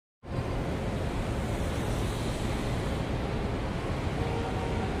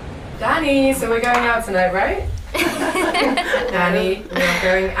Danny, so we're going out tonight, right? Danny, we're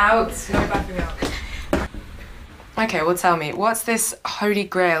going out. No backing out. Okay, well tell me, what's this holy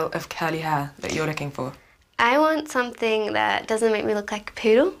grail of curly hair that you're looking for? I want something that doesn't make me look like a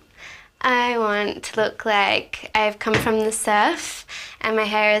poodle. I want to look like I've come from the surf and my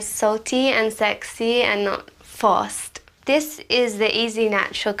hair is salty and sexy and not forced. This is the Easy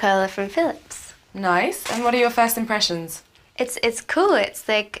Natural Curler from Philips. Nice. And what are your first impressions? It's cool. It's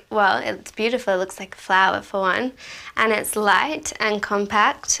like, well, it's beautiful. It looks like a flower for one. And it's light and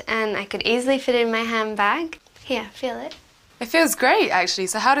compact and I could easily fit it in my handbag. Here, feel it. It feels great, actually.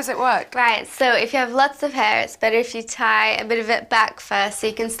 So how does it work? Right, so if you have lots of hair, it's better if you tie a bit of it back first so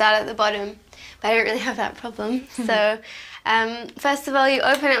you can start at the bottom. But I don't really have that problem. So first of all, you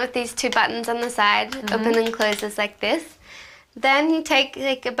open it with these 2 buttons on the side, open and closes like this. Then you take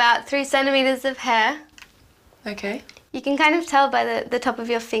like about 3 centimeters of hair. Okay. You can kind of tell by the top of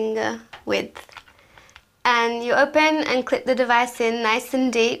your finger width. And you open and clip the device in nice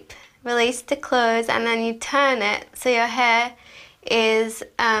and deep. Release to close, and then you turn it so your hair is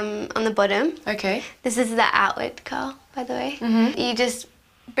on the bottom. Okay. This is the outward curl, by the way. You just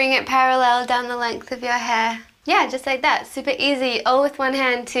bring it parallel down the length of your hair. Yeah, just like that. Super easy, all with one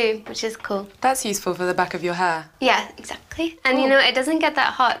hand too, which is cool. That's useful for the back of your hair. Yeah, exactly. And you know, it doesn't get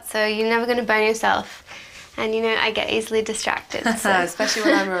that hot, so you're never going to burn yourself. And you know, I get easily distracted. So. Especially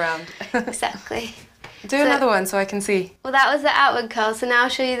when I'm around. Exactly. Do another one so I can see. Well, that was the outward curl, so now I'll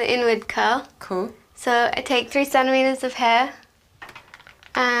show you the inward curl. Cool. So I take 3 centimeters of hair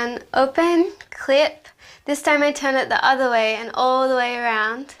and open, clip. This time I turn it the other way and all the way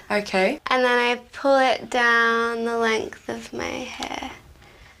around. Okay. And then I pull it down the length of my hair.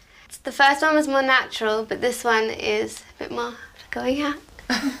 The first one was more natural, but this one is a bit more going out.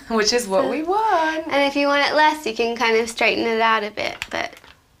 Which is what we want. And if you want it less, you can kind of straighten it out a bit, but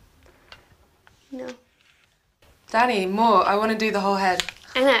no. Danny, more. I want to do the whole head.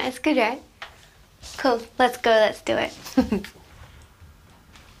 I know, it's good, right? Cool, let's go, let's do it.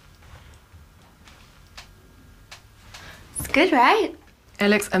 It's good, right? It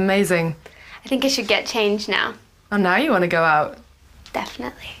looks amazing. I think I should get changed now. Oh, now you want to go out?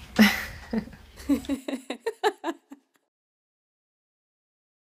 Definitely.